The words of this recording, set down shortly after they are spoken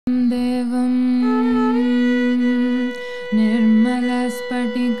देवं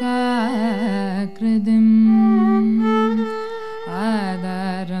निर्मलस्फटिकाकृतिम्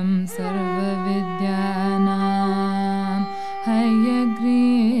आधारं सर्वविद्यानां हयग्रीवम्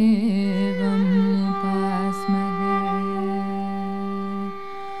उपास्महे।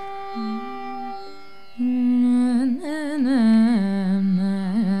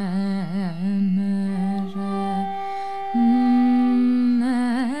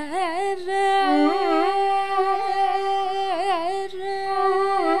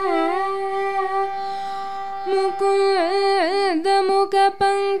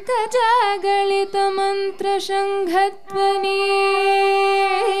 पंकजागलितमन्त्रशङ्खध्वनि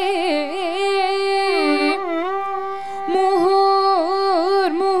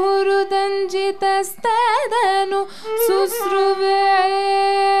मुहुर्मुहुरुदञ्जितस्तदनु शुश्रुवे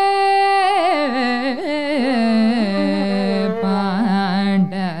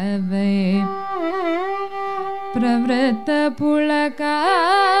पाण्डवै प्रवृत्तपुलका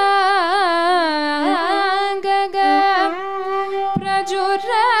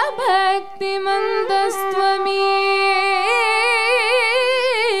भक्तिमन्दस्त्वमी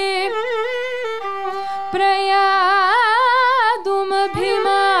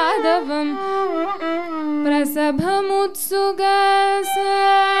प्रयादुमभिमादवं प्रसभमुत्सुगास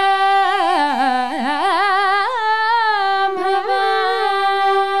भवा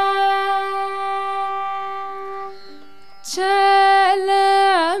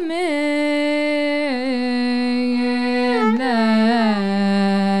चलमे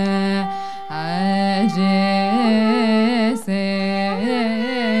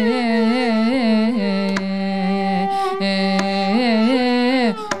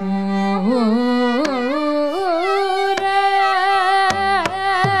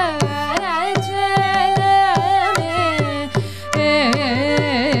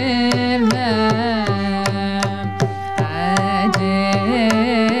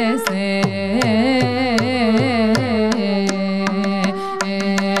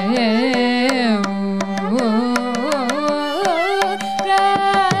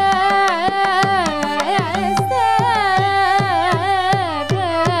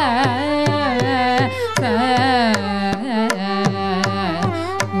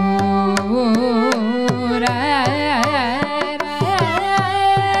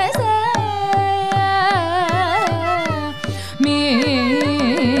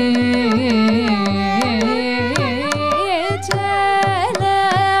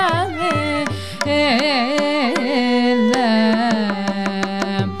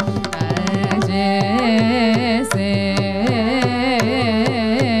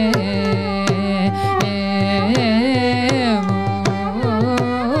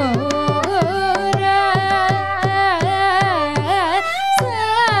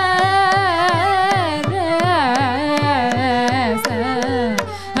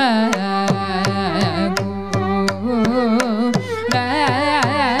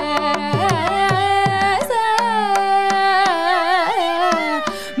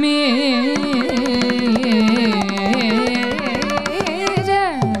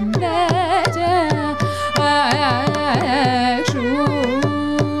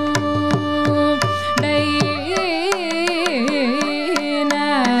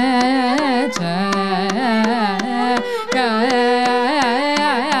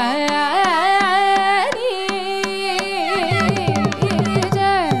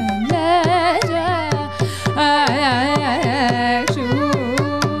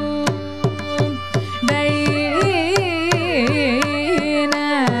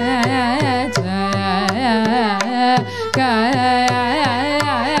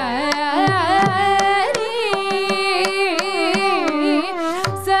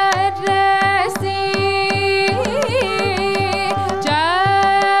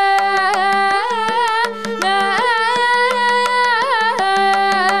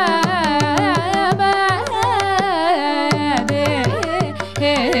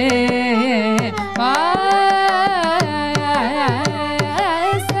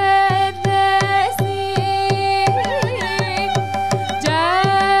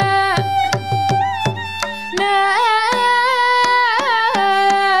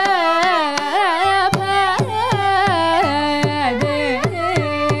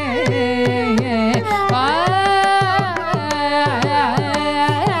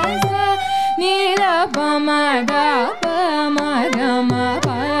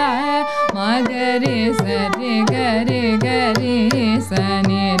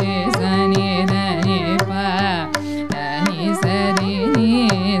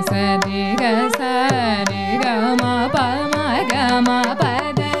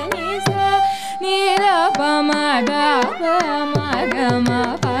da pa ma ga ma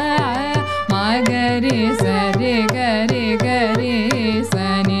pa ma ga re sa re ga re ga re sa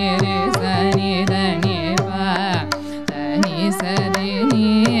ni da ni pa da ni sa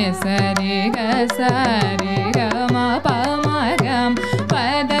re ga sa re ga ma pa ma ga pa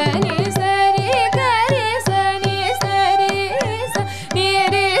da ni sa re ga re sa ni sa ni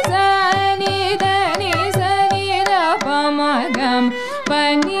re sa ni da pa ma ga pa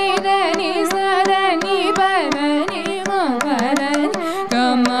ni da ni sa da ni pa da ni ma pa da ni ga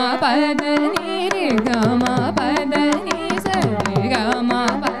ma pa da ni re ga ma pa da ni sa re ga ma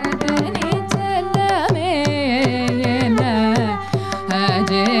pa da ni chala me la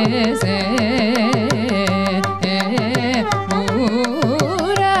je se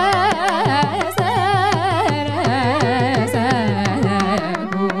pura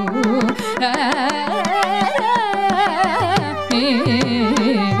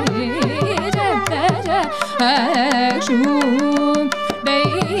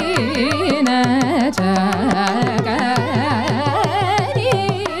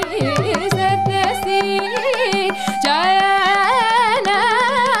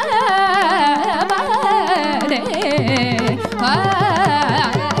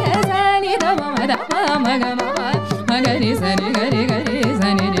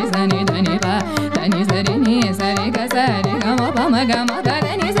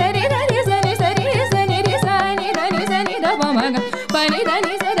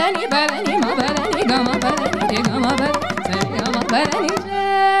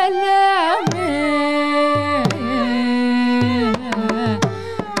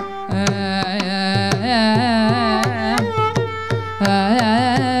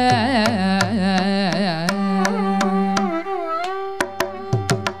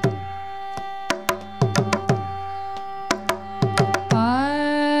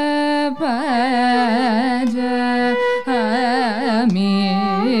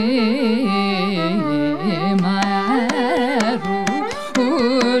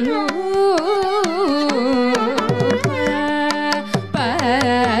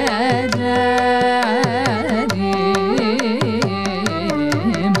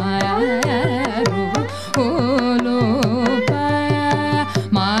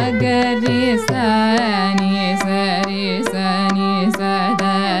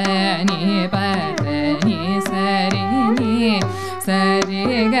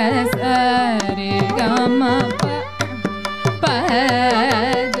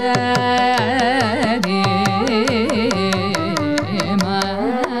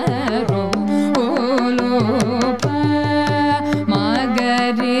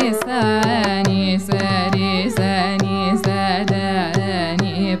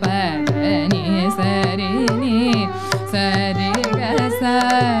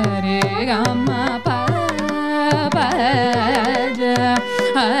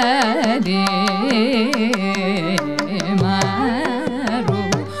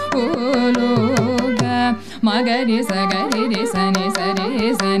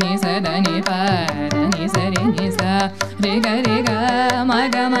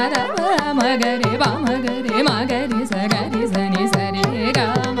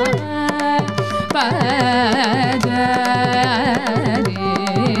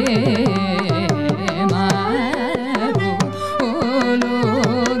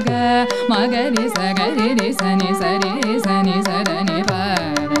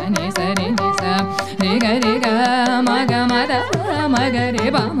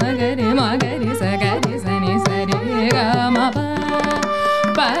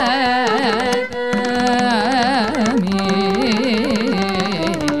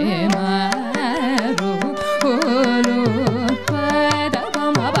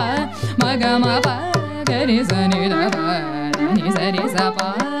sa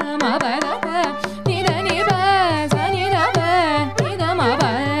pura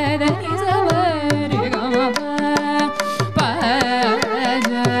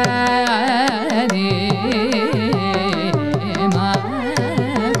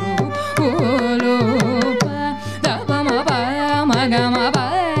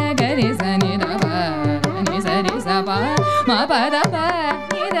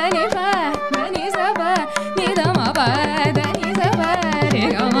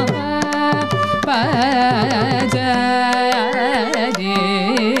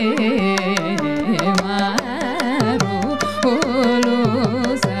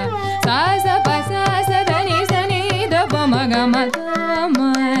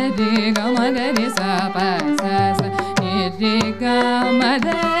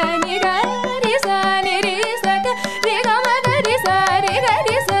Re ga ma ga ri sa re ga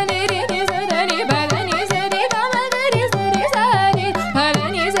ri sa ni re ni sa da ni pa da ni sa re ga ma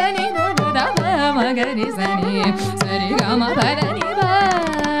sari gama pada ni ba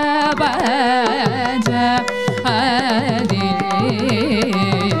ba ja adi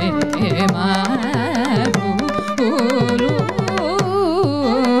ma ru ru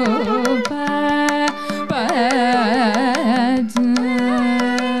pa pa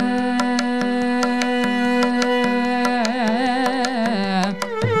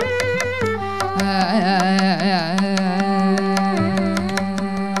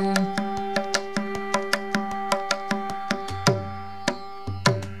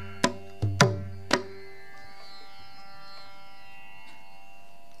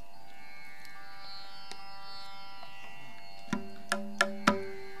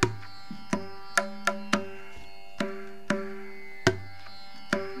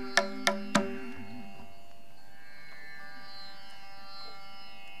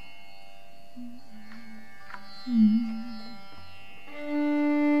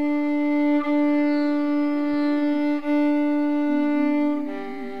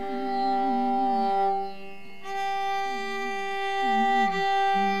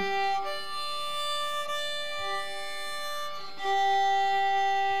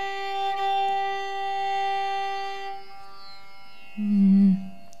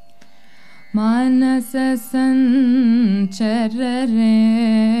मानस संचर रे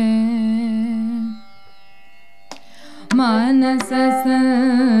मानस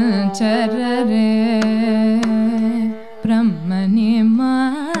संचर रे ब्रह्मणि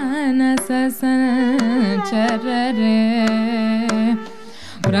मानस संचर रे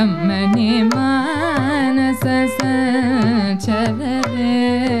ब्रह्मणि मानस संचर रे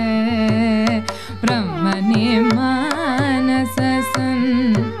ब्रह्मणि मानस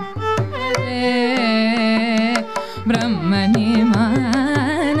ब्रह्मणि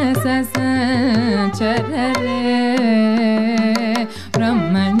मानस संचर रे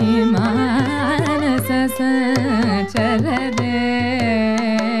ब्रह्मणि मानस संचर रे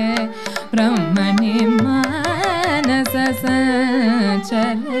ब्रह्मणि मानस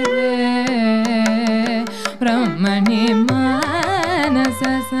संचर रे ब्रह्मणि मानस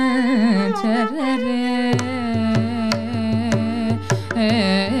संचर रे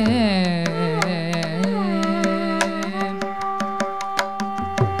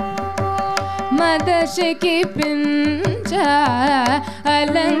मदशिकी पिंजा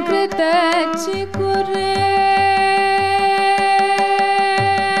अलंकृत चिकुरे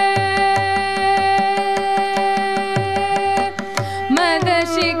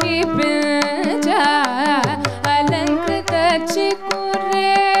मदशिकी पिंजा अलंकृत चिकुरे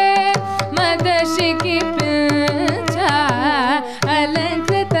मदशिकी पिंजा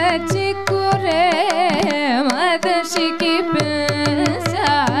अलंकृत चिकुरे मदशिकी पिंजा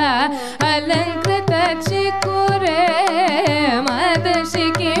अलंकृत चिकुरे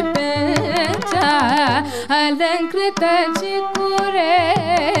मदशिकी पिंजा अलंकृत चिकुरे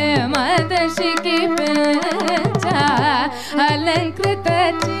मदशिकी पिंजा अलंकृत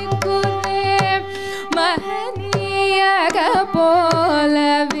चिकुरे महनीय गपोल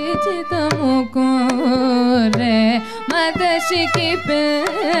विजित मुकुरे मदशिकी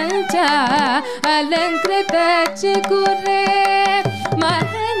पिंजा अलंकृत चिकुरे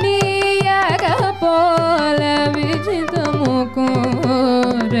महनीय गपोल विजित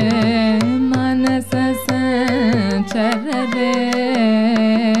मुकुरे मनस संचर रे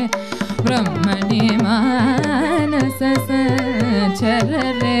ब्रह्मणि मानस संचर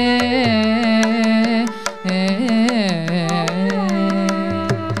रे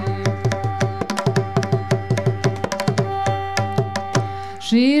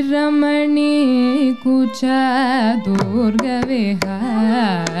श्री रमणी कुच दुर्ग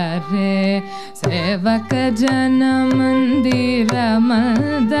विहारे सेवक जन मंदिर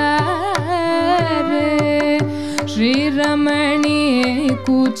मदारे श्री रमणी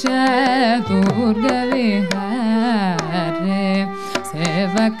कुच दुर्ग विहारे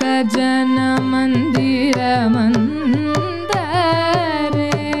सेवक जन मंदिर मंदारे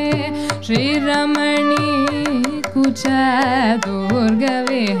श्री रमणी कुच दुर्ग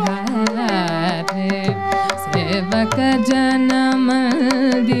विहारे सेवक जन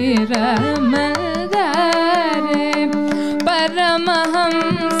मंदिर मदारे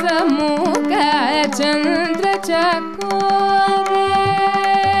परमहंस मुख चंद्र चकोरे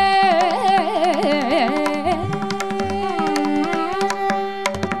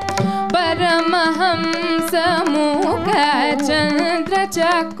परमहंस मुख चंद्र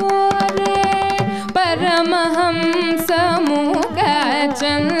चकोरे परमहंस मुख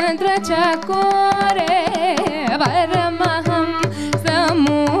चंद्र चकोरे परमहंस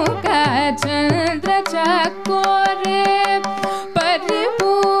मुख चंद्र चकोरे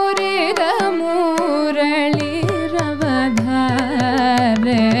परिपूरित मुरली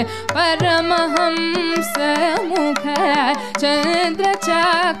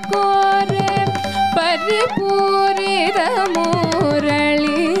चकोरे परिपूरित मुरलीरवधारे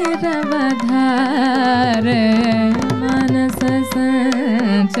मनस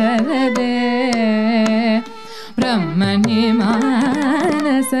संचरदे ब्रह्मणि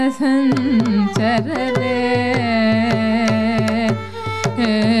मानस संचरदे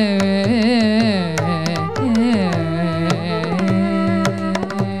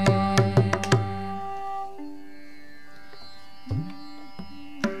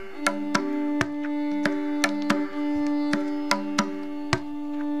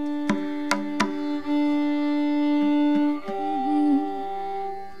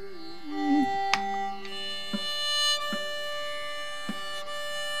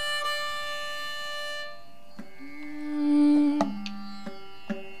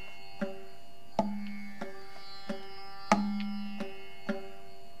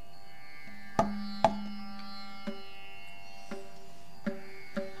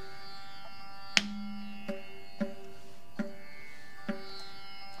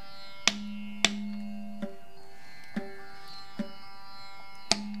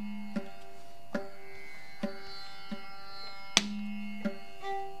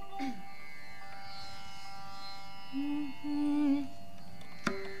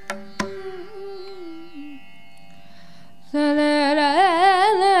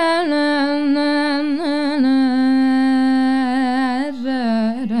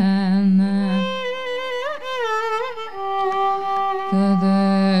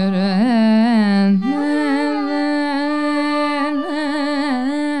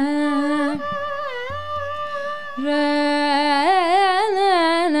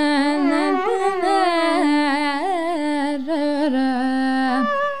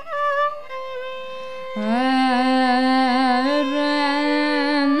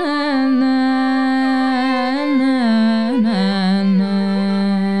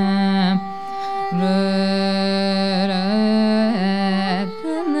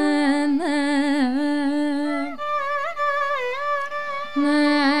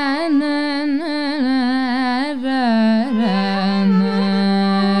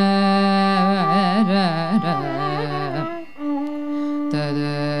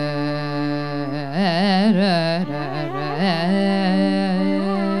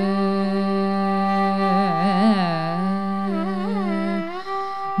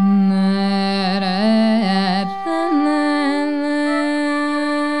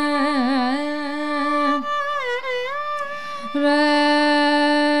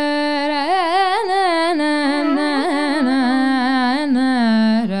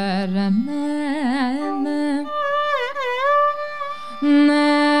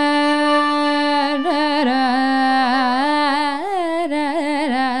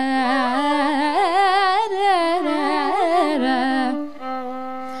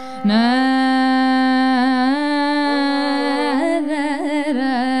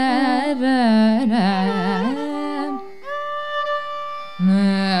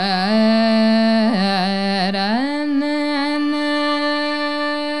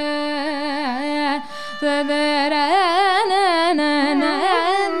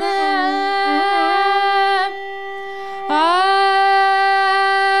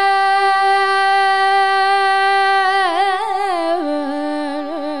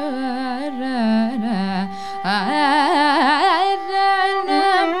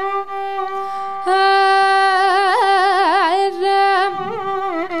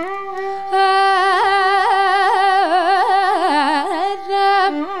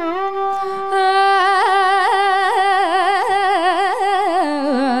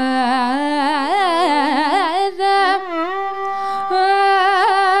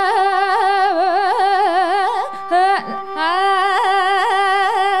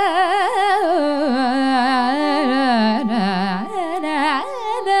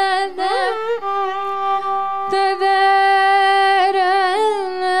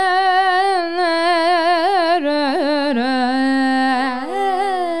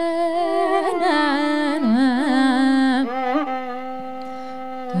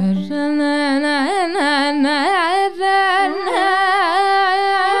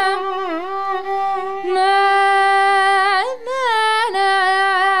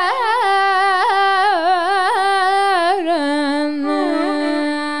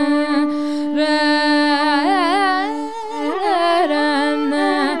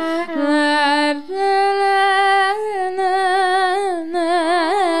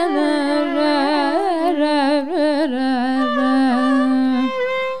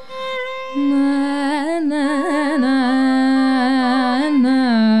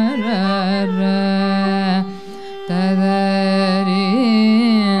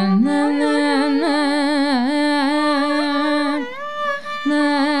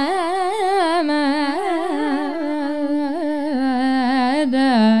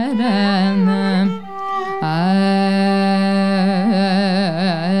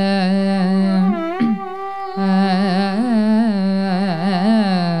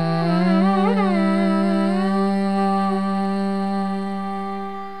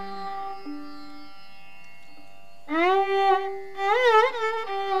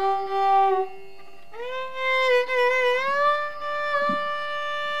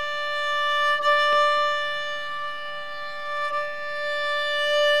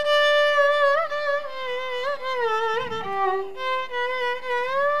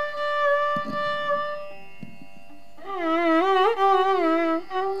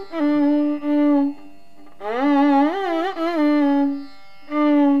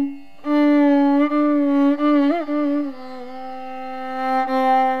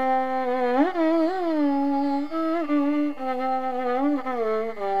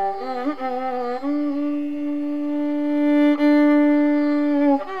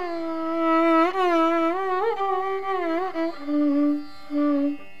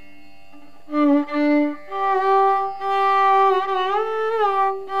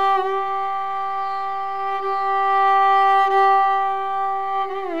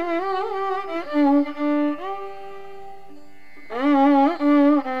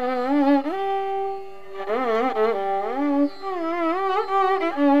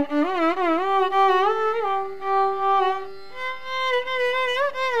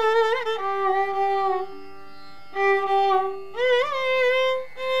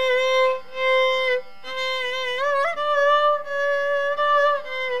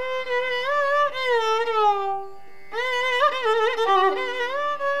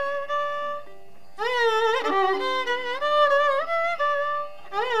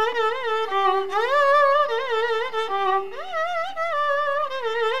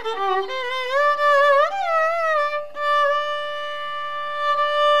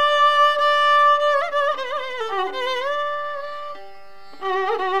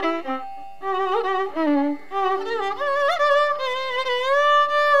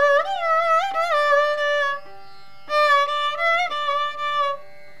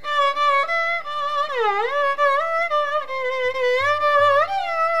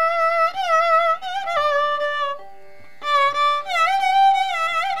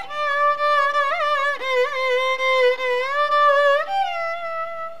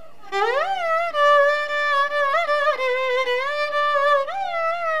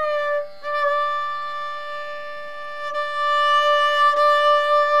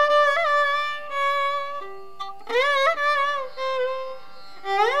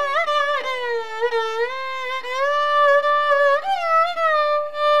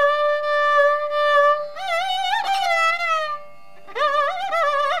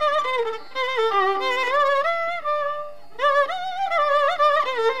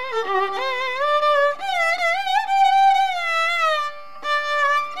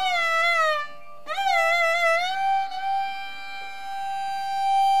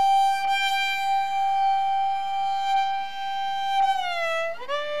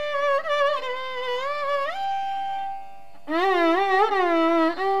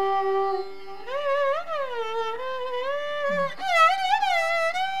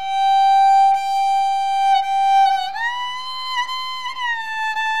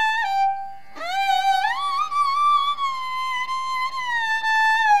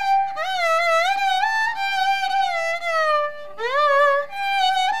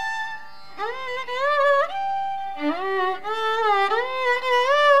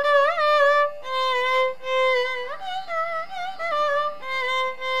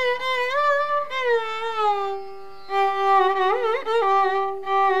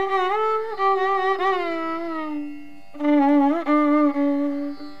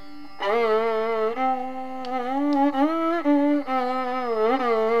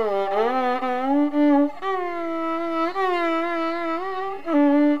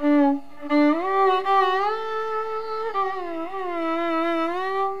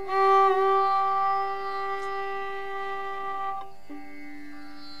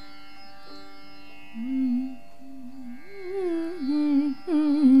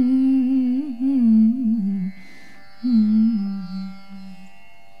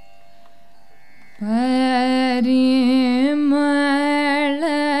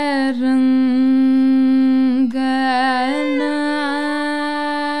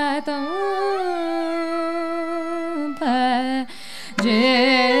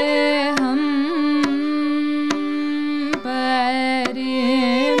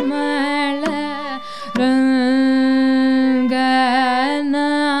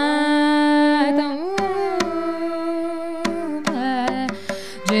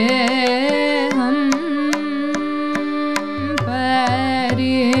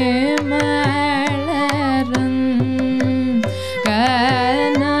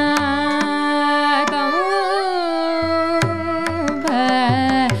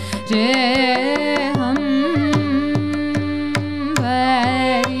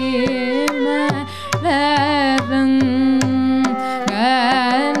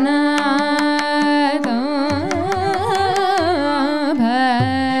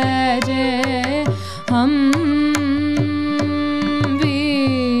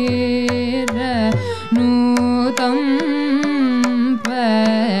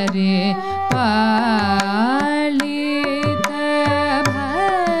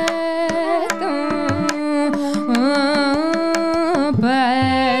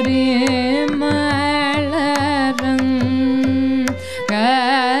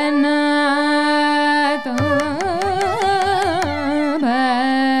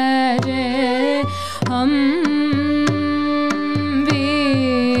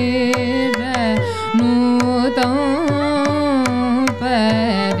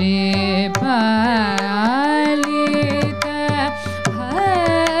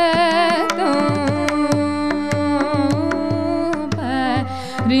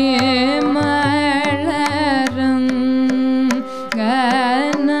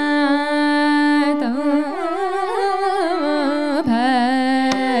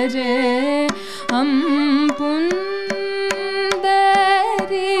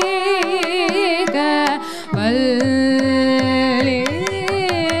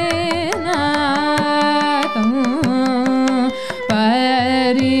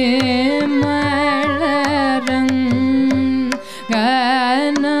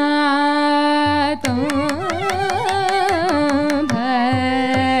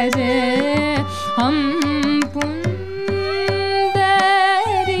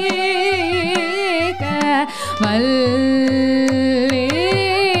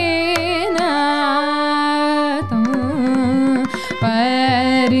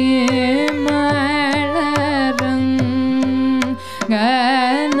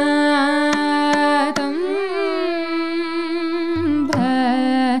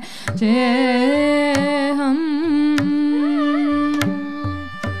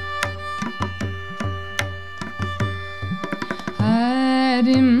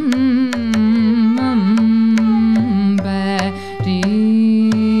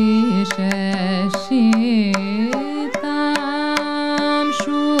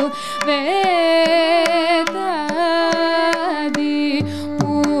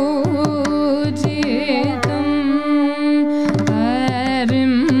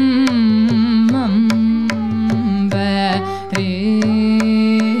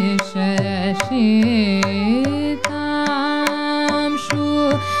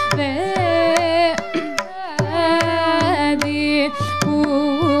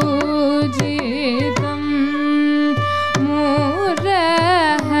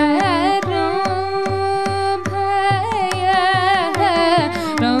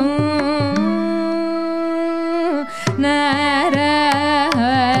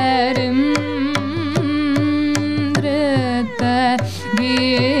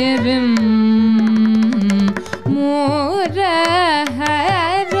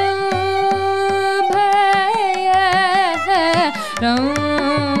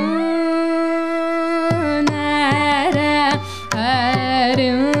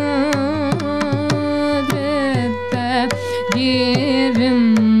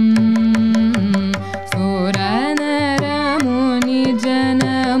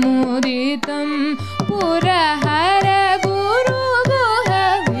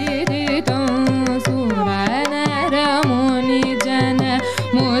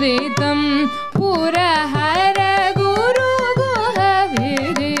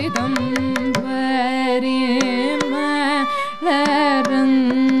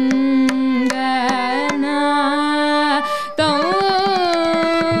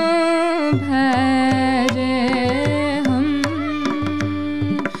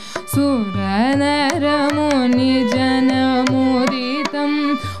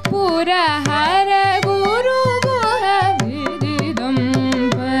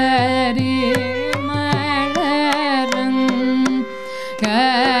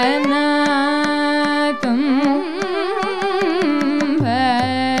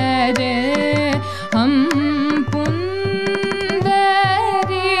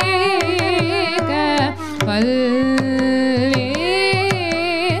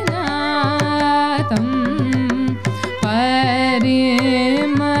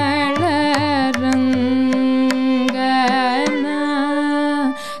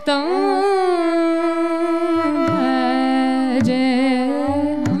जय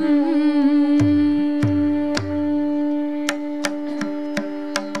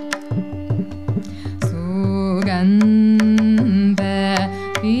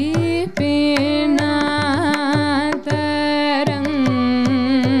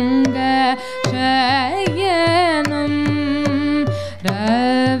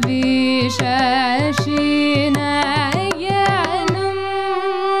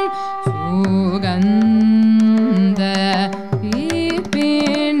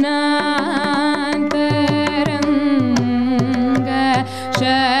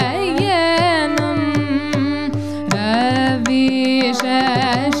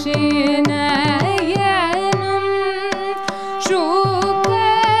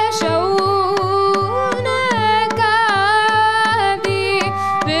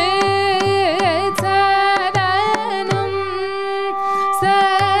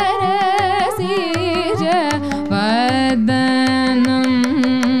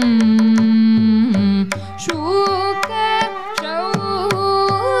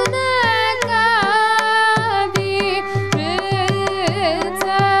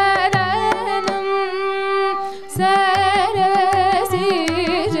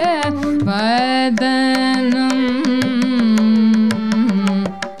வதனம்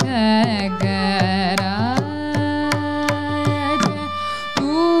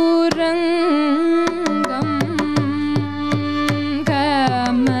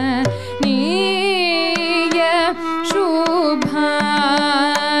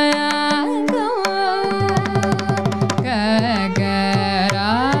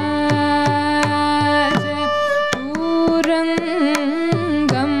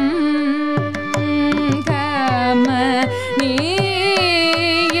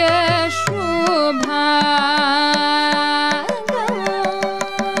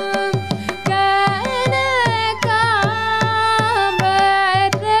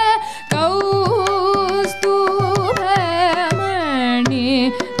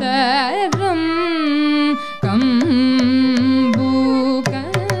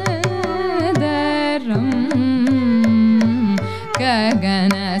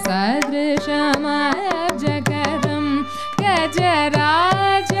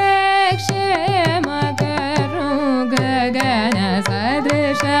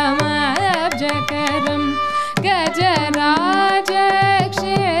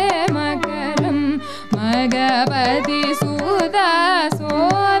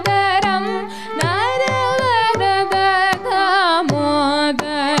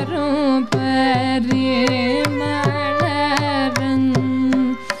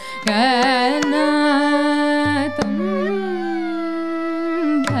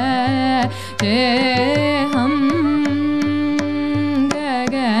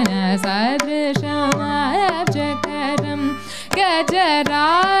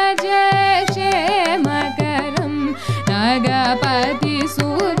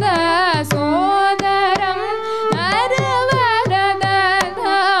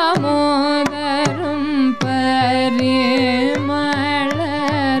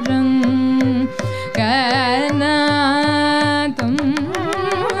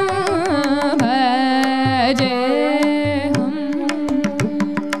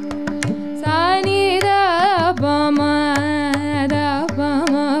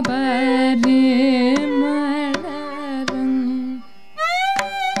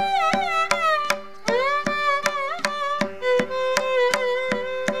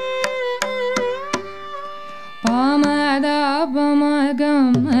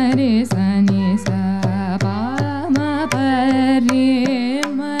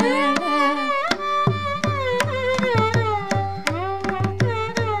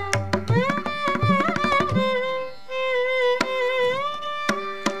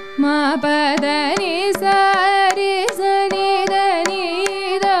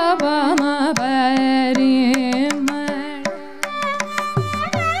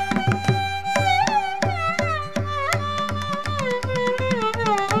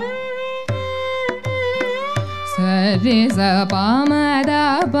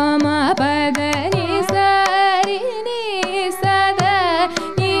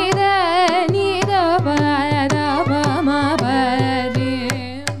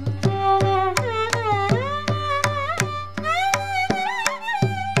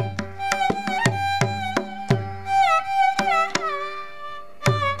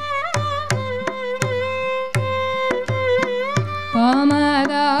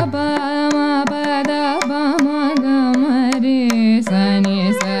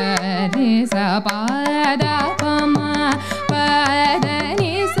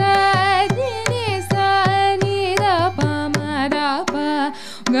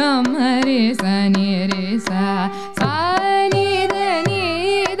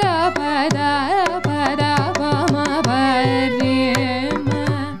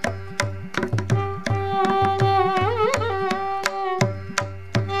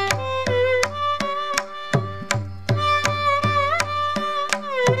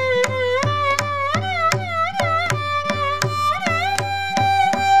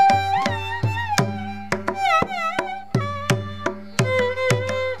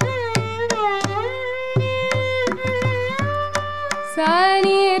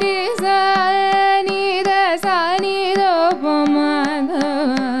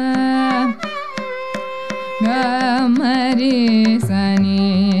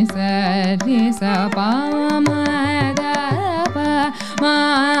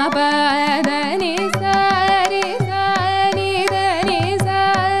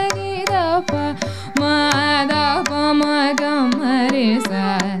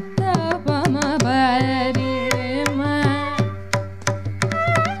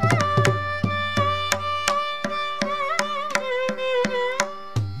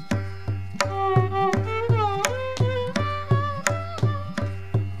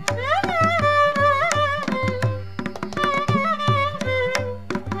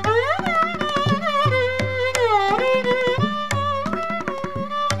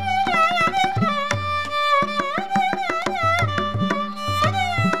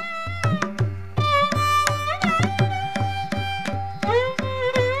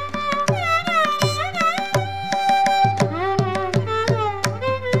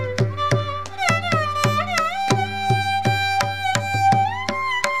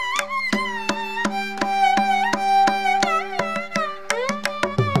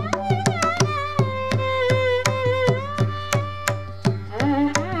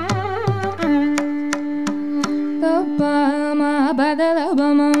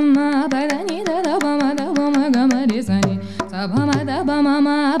ma pa da ni da da ba ma ga ma re sa ni sa ba ma da ba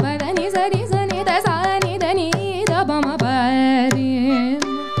ma pa da ni sa ni da sa ni da ni da ba ma pa re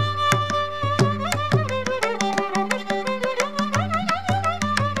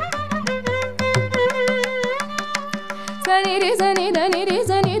sa ni re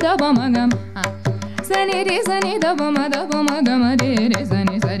sa ni da ba ma ga sa ni re sa ni da ba ma ga ma re re sa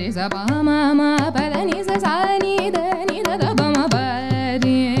ni sa ba ma pa da ni sa ni da ba ma pa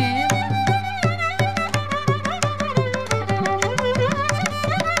re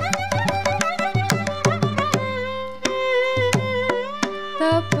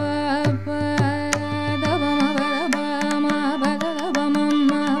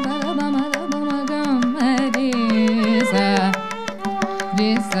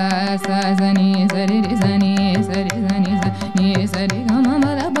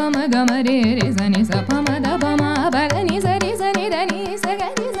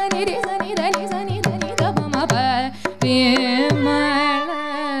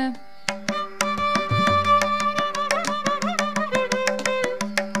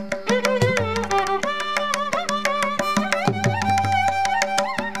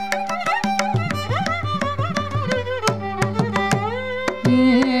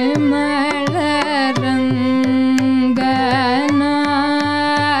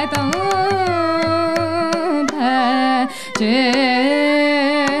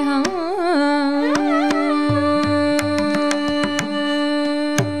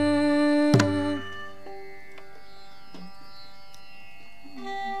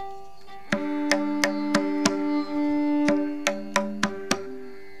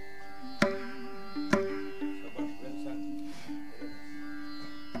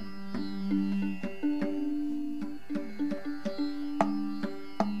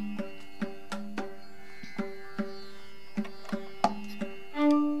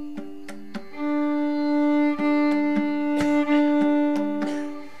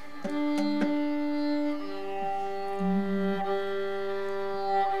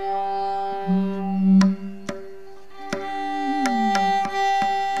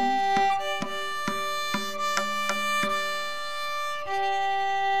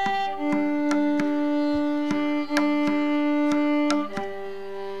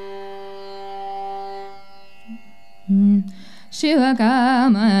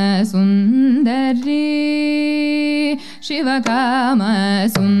Shivakama Sundari Shivakama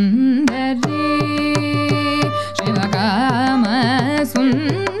Sundari Shivakama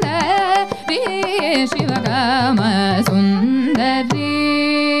Sundari Shivakama Sundari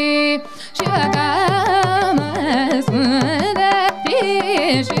Shivakama Sundari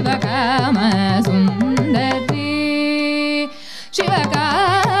Shivakama Sundari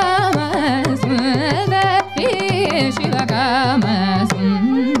Shivakama Sundari Shivakama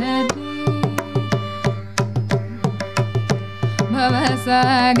Sundari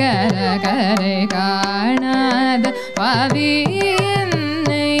Bhavasagara Kare Karnad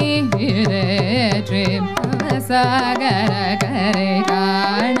Paviennai Hiretri Bhavasagara Kare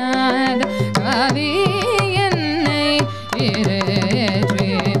Karnad Paviennai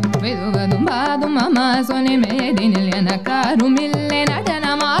Hiretri Viduvadum Badum Mama Soni Mediniliana Karumille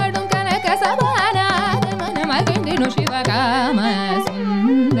Natana Madum Kanaka Sabana Magindinu Shivakama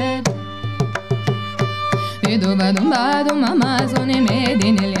Sundari Viduvadum Badum Mama Soni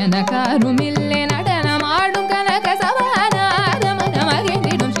Mediniliana Karumille Natana Madum Kanaka Sabana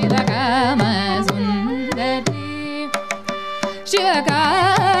Magindinu Shivakama Sundari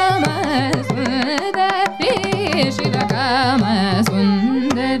Shivakama Sundari Shivakama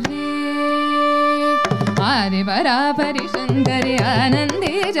Sundari Adivara Parishangari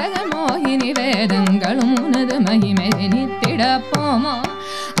Anandi Jaganmohini Vedangalu Munad Mahime Nittidapomo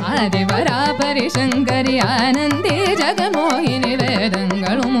Adivara Parishangari Anandi Jaganmohini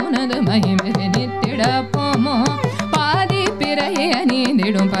Vedangalu Munad Mahime Nittidapomo Padi Pirayani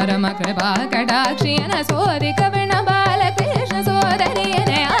Nidum Paramakripa Kadakshiyana Sori Kavana Balakrishna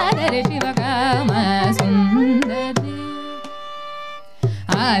Sodariyane Adari Shivakama Sundari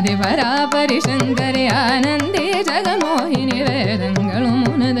Adivara Parishangari Anandi Jaganmohini Vedangalu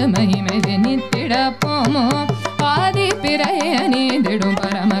Munad Mahime Nittidapomo Padi Pirayani Nidum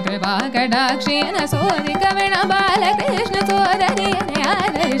Paramakripa Kadakshiyana Sori Kavana Balakrishna Sodariyane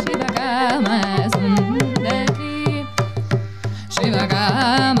Adari Shivakama Sundari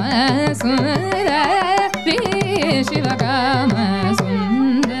Shivakama Sundari Shivakama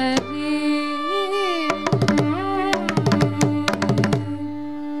Sundari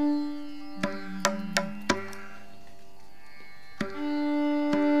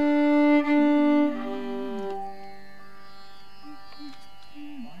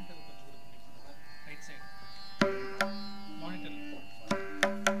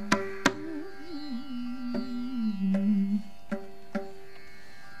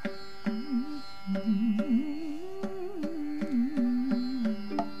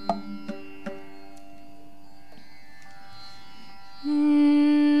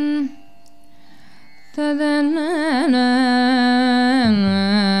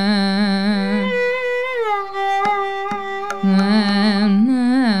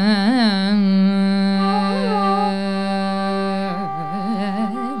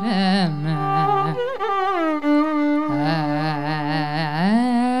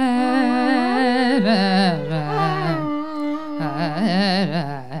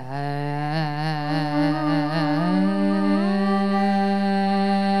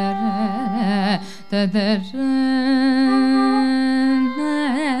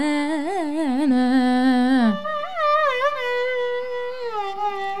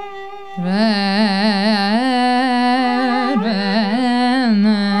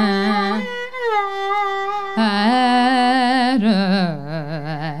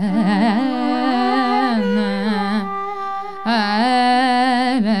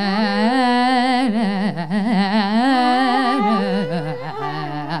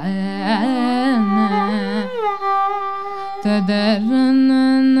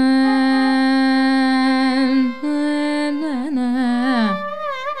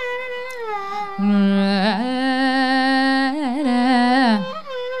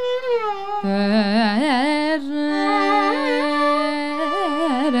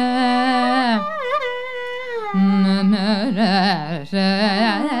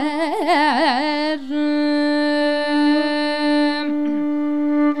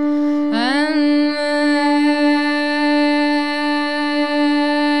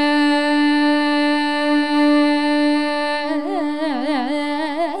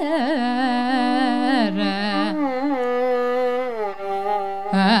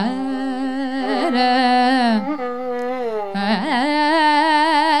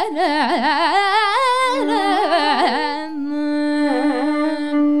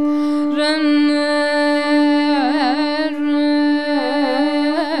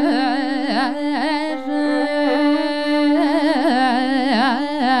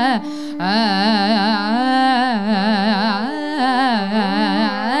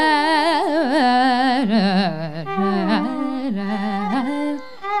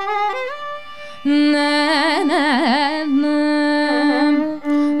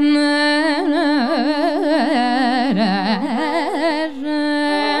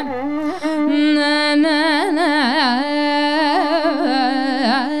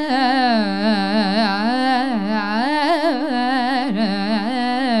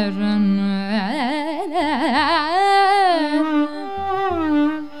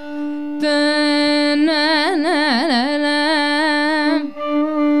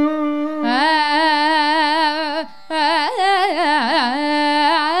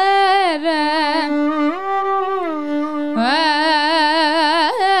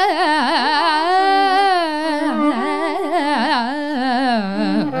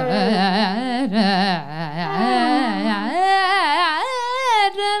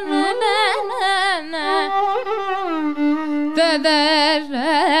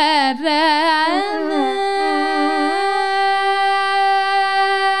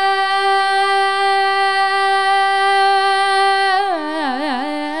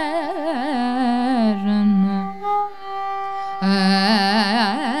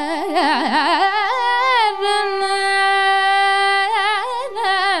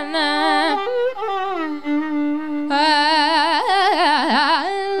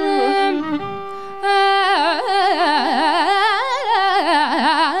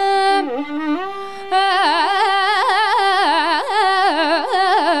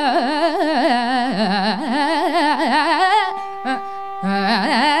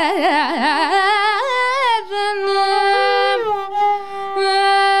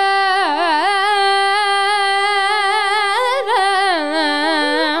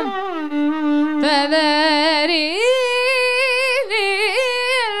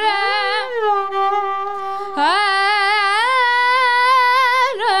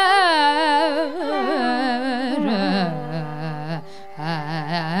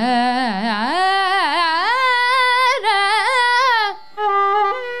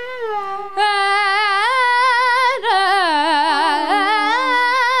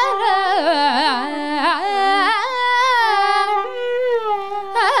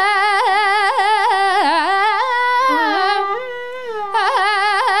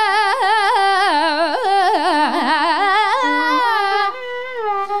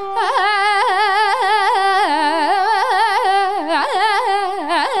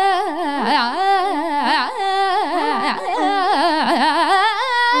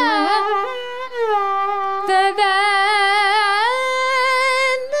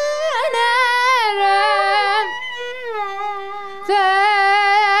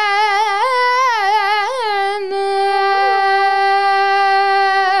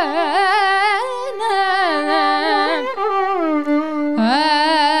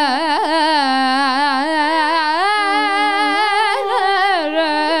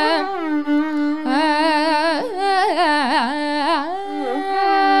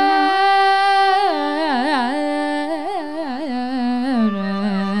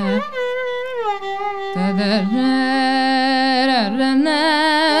Mm-hmm.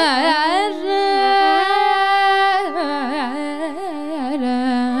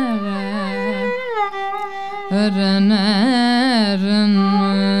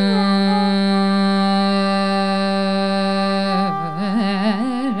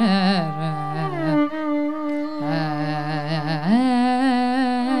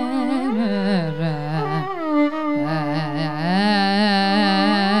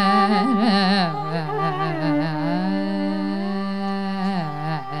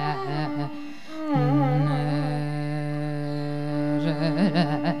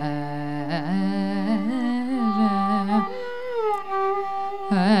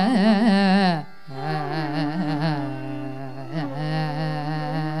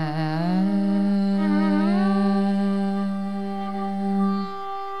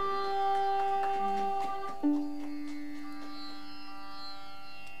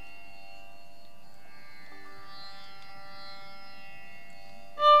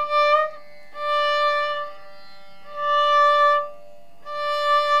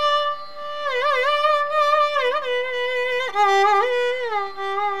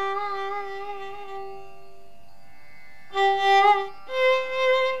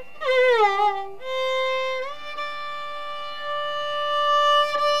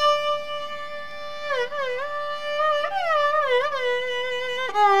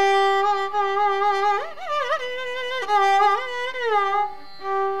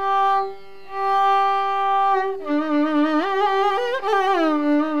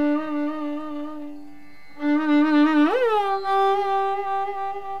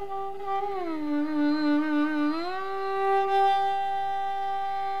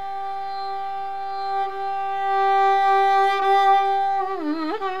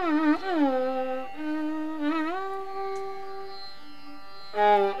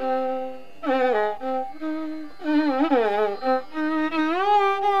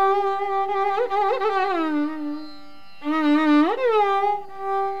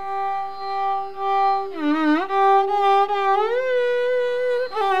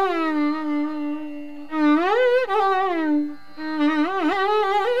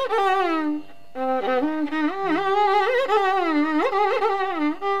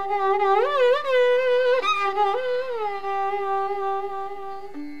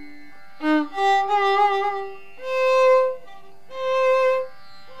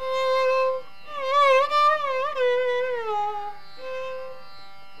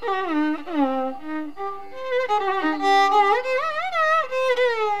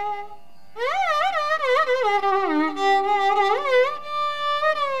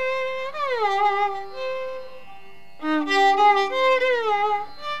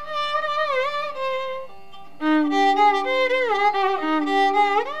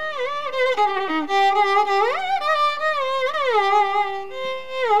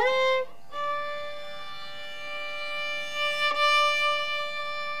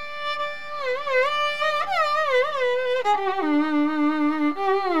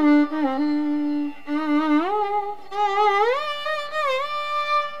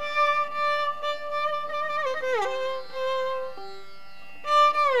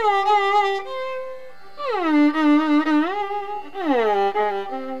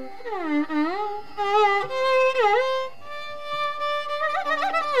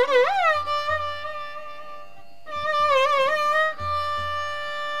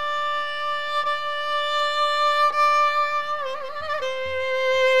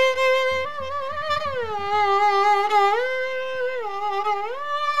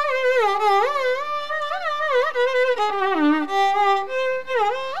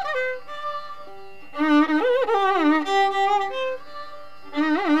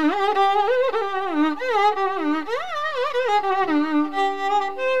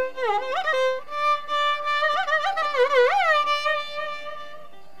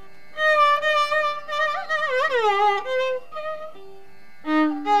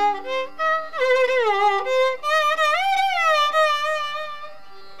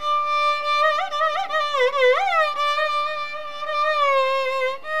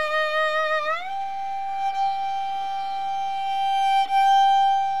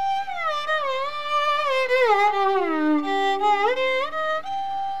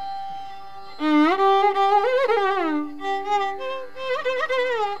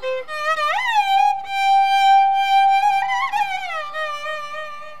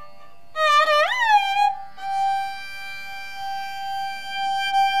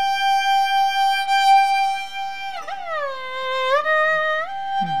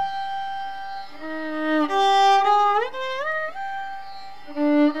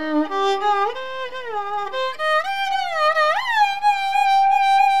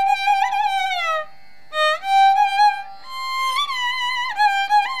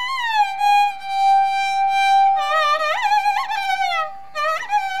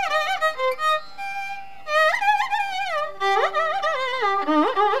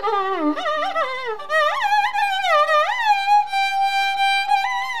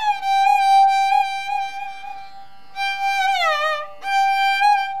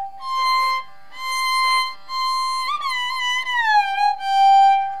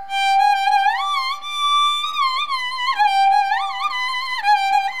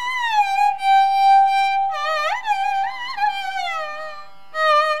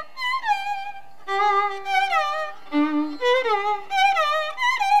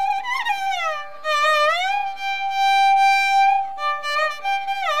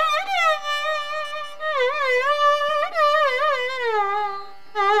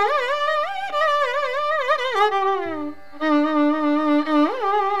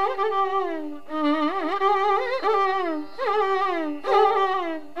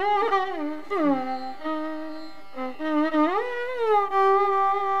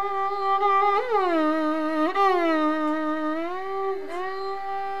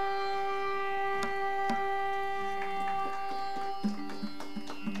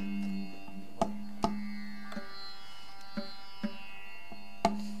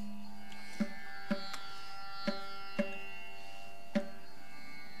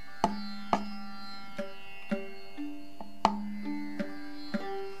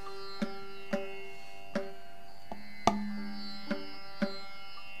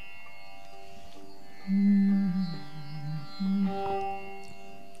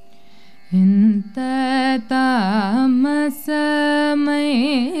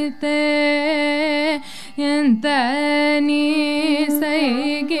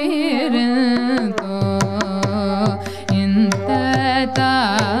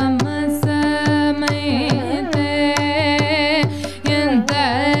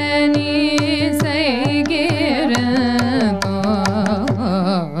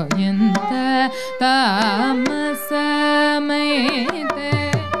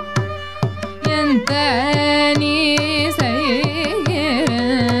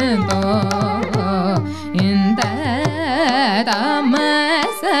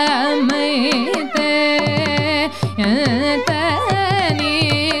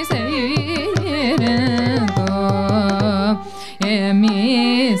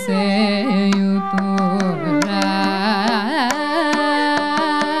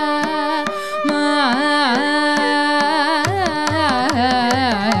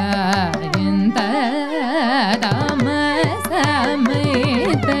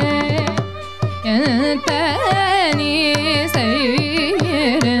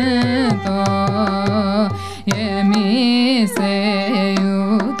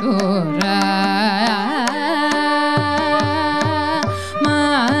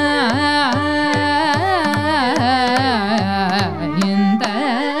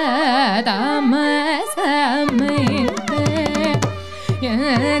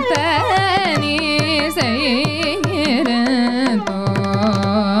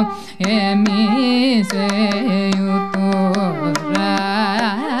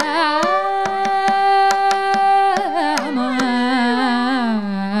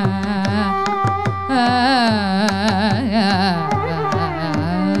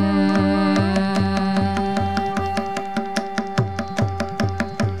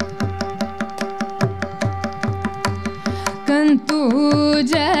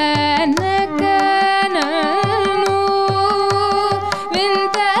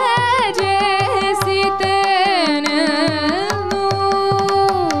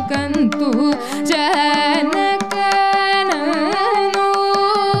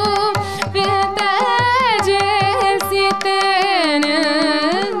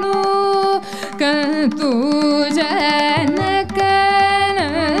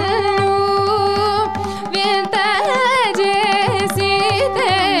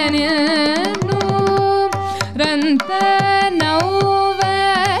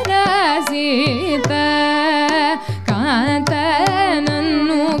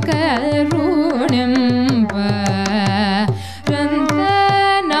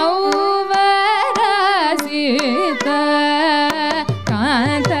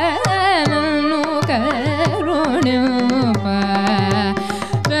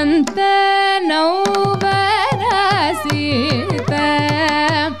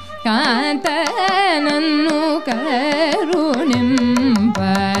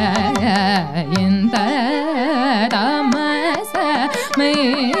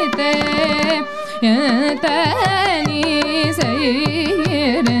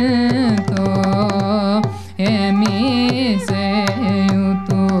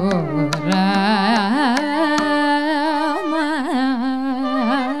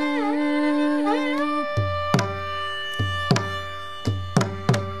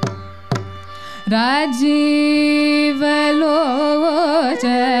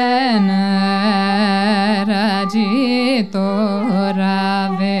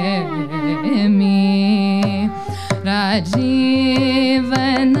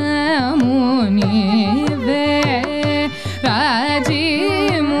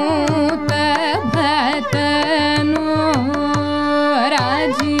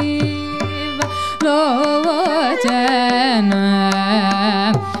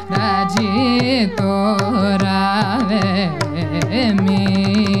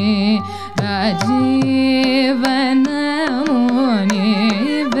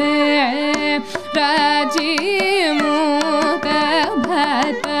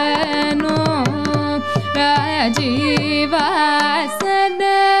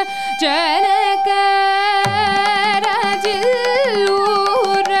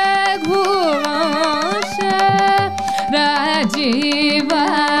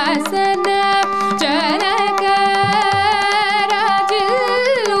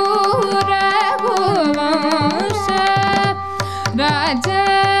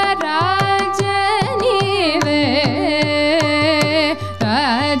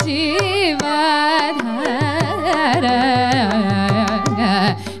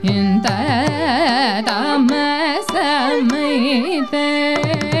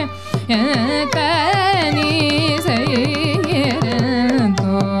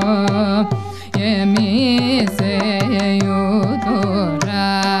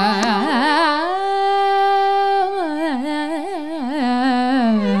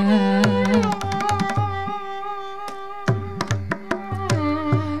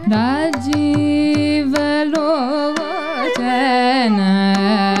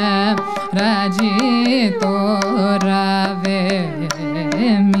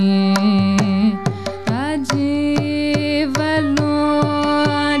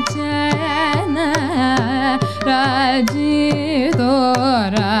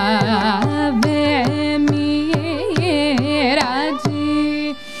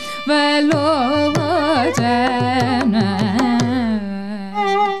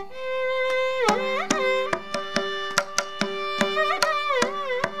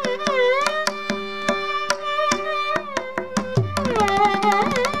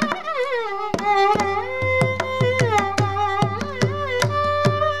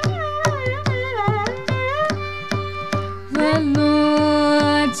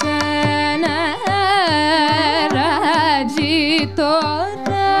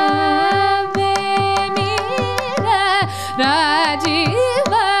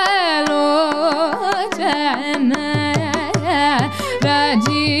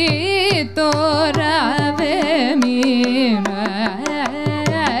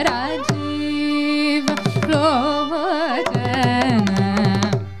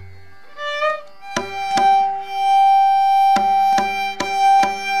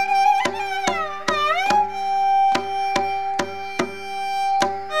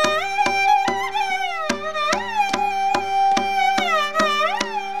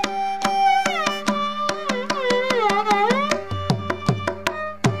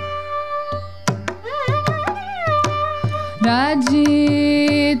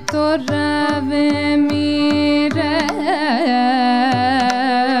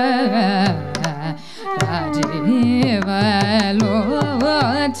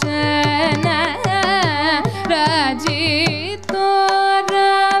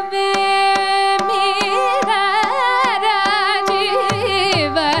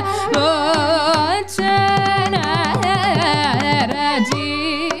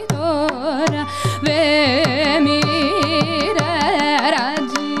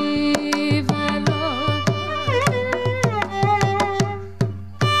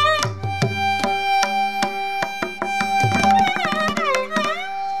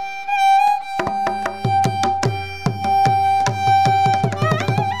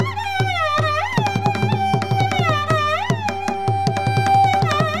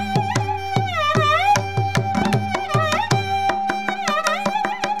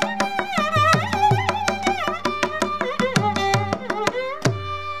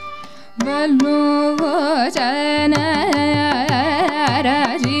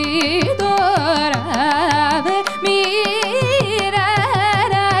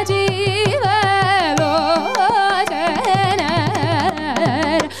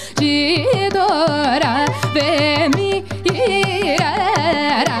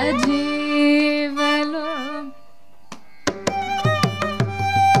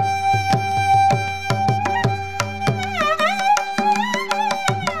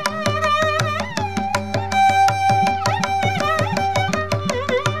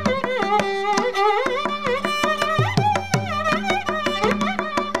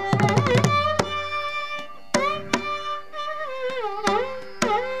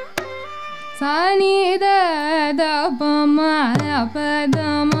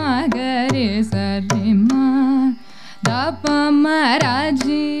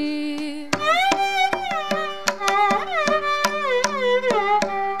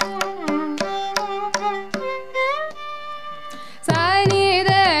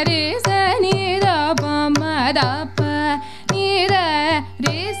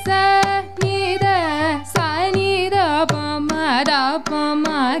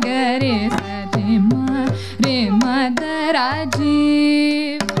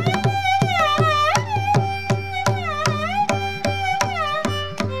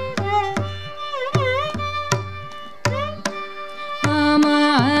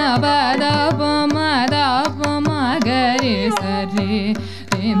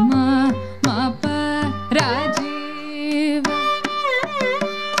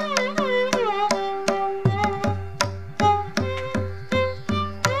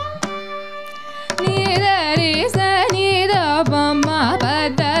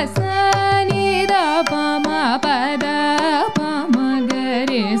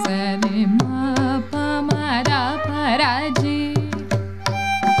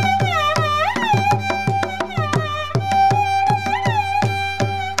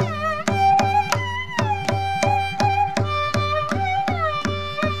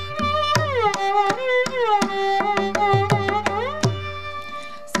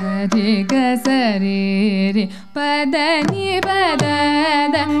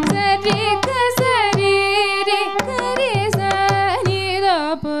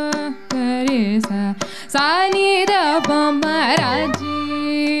 Sa ni da pa ma ra ji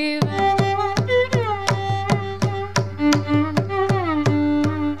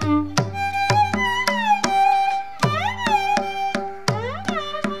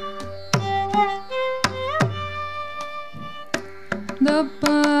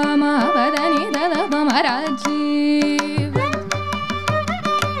ma pa da ni da da pa ma rajiv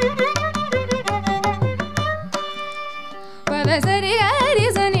pa da sa ri ga ri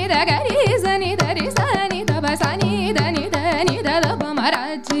sa ni da ga ri sa ni da ri sa ni da pa sa ni da da pa ma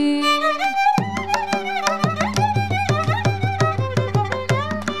rajiv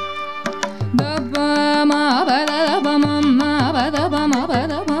da pa ma pa da pa ma pa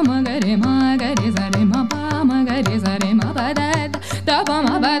da pa ma ga ri sa ri ma pa ma ga ri sa ri ma pa da da pa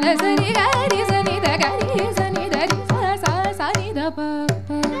ma pa da sa ri ga ri sa ni da ga ri sa ni da ri sa ni da pa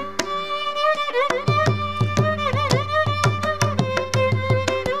pa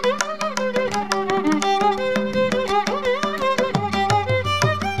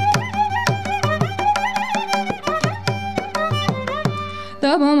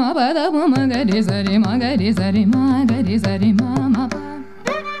da pa ma pa da pa ma ga ri sa ri ma ga ri sa ri ma ga ri sa ri ma ma pa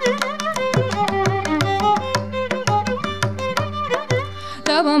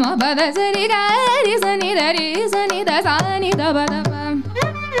da pa ma pa da sa ri ga ri sa ni da sa ni da pa da pa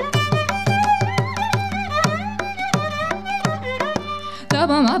da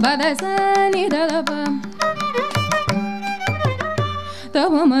pa ma pa da sa ni da da pa da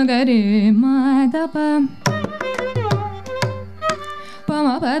pa ma ga ri ma da pa pa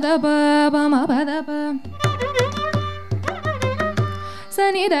ma pa da pa sa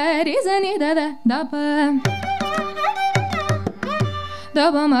ni da da pa da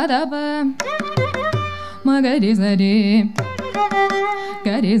pa ma ga ri sa ri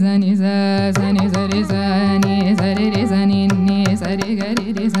ga ri sa ni sa ni sa ri sa ni sa ri sa ni sa ri ga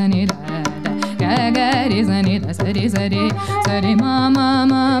ri sa ni da ga ri sa ni da sa ri ma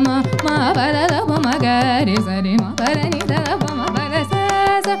pa da pa ma ga ri sa ri ma pa da ni da pa ma pa da sa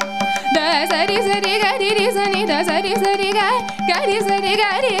da sa ri ga ri sa ni da sa ri ga ri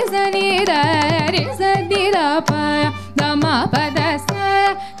sa ni da ri sa ni da pa da ma pa da sa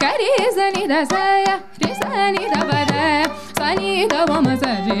ga ri sa ni da sa ya ri sa ni da pa da sa ni da pa ma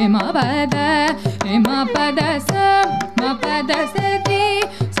sa ri ma pa da ri ma pa da sa ri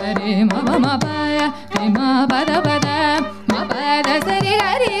sa ri ma pa ya ri ma pa da ma pa da sa ri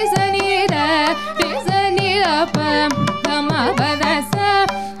ga ri sa ni da pa da ma pa da sa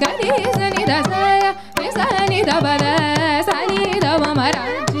ga ri sa ni da sa ya ri sa ni da pa da sa ni da pa ma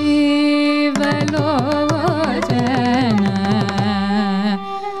rajiv lochana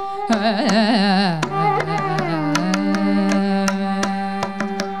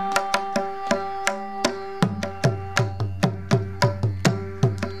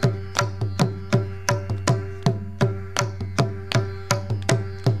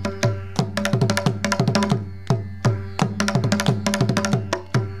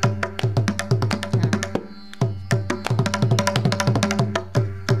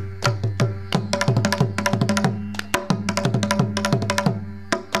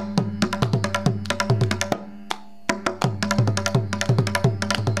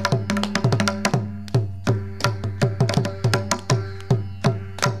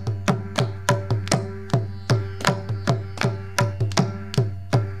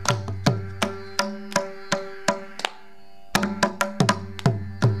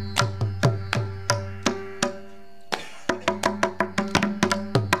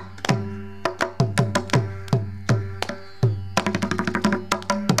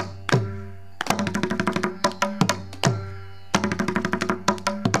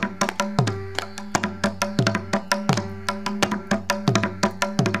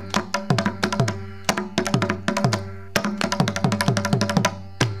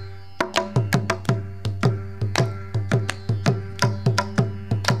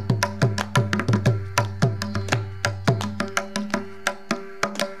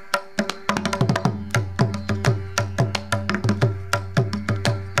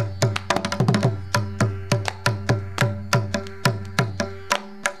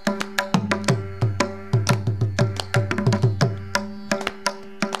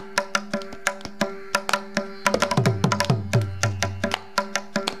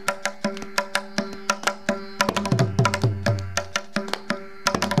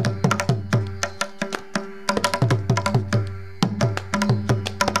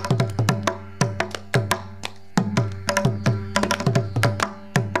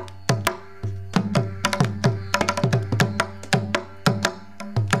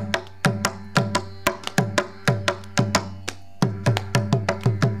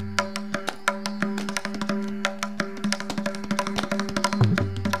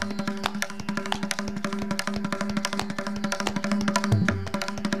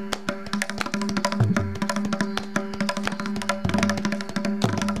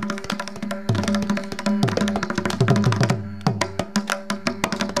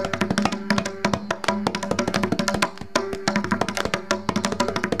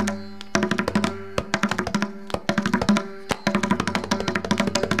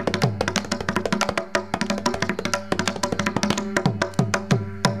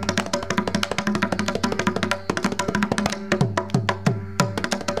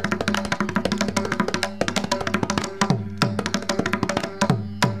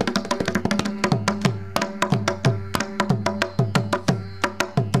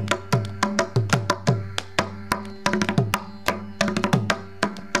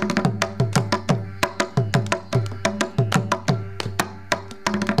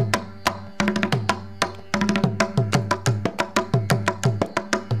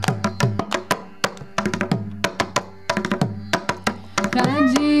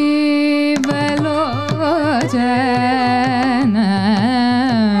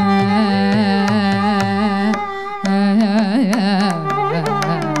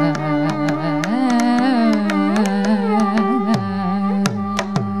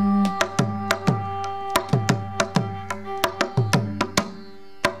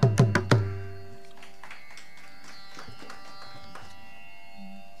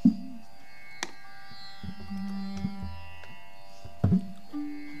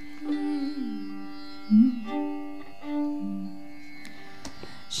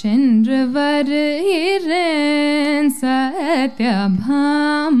சென்று வருகிறேன்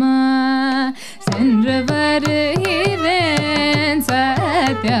சத்யபாமா, சென்று வருகிறேன்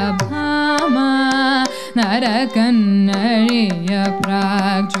சத்யபாமா, நரகன்னழிய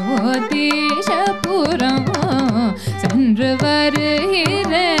பிராக்ஜோதிஷபுரம், சென்று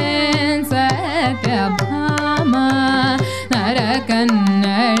வருகிறேன் சத்யபாமா,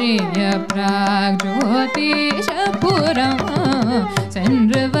 நரகன்னழிய பிராக்ஜோதிஷபுரம்,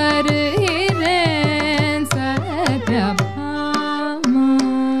 சென்று வருகிறேன் சத்யபாமா.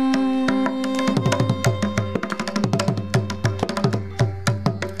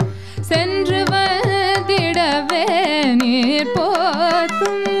 சென்று வந்திடவே நீர்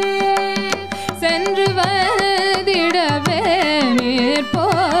போதும், சென்று வந்திடவே நீர்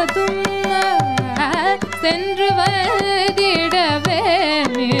போதும், சென்று வந்திடவே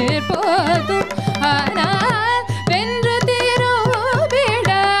நீர் போதும், ஆனால் வென்று திருவிட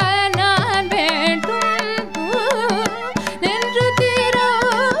நான் வேண்டும், நின்று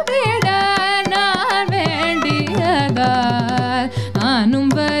திருவிட நான் வேண்டியதால்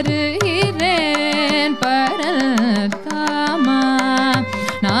நானும் வருகிறேன் பரந்தாமா,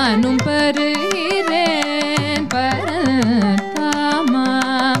 நானும் வருகிறேன் பரந்தாமா,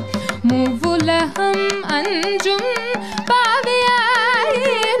 மூவுலகம் அஞ்சும்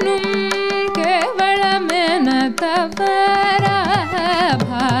பாவியாயினும் கேவலமென தவறாக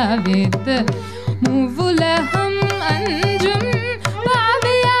பாவித்து, மூவுலகம் அஞ்சும்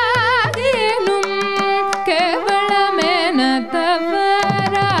பாவியாயினும் கேவலமென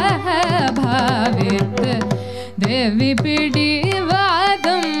தவறாக பாவித்து, தேவி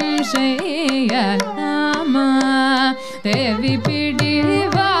பிடிவாதம் செய்யலாமா, தேவி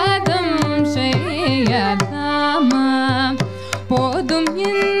பிடிவாதம் செய்யலாமா, போதும்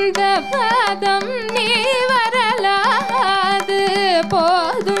இந்த வாதம் நீ வரலாது,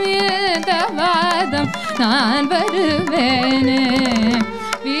 போதும் இந்த வாதம் நான் வருவேனே,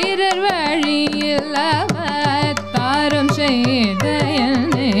 வீரர் வழியில் அவதாரம்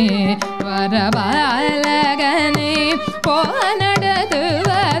செய்தயனே, வரபாலகனை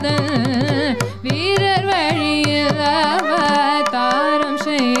போனடுவதன், வீரர் வழியில் அவதாரம்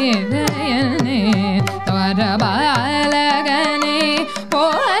செய்தயனே, வரபாலகனை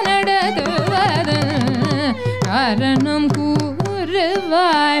போனடுவதன், காரணம்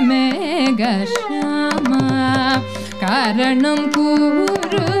கூறுவாய் மேகஷாமா, காரணம்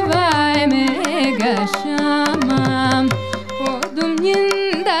கூறுவாய் மேகஷாமா, போதும்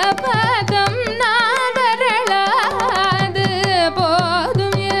இந்த பதம் நான் வரலாது,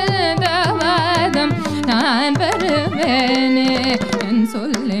 போதும் இந்த பதம் நான் வருவேனே, என்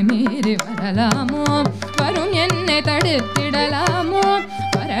சொல்லை மீறி வரலாமோ, வரும் என்னை தடுத்திடலாமோ,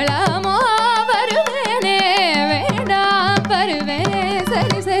 வரலாமோ வருவேனே, வேண்டாம் வருவேன்,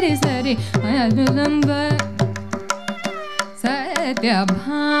 சரி சரி சரி அதுலம்ப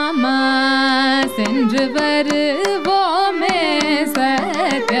சத்யபாமா, சென்று வருவோமே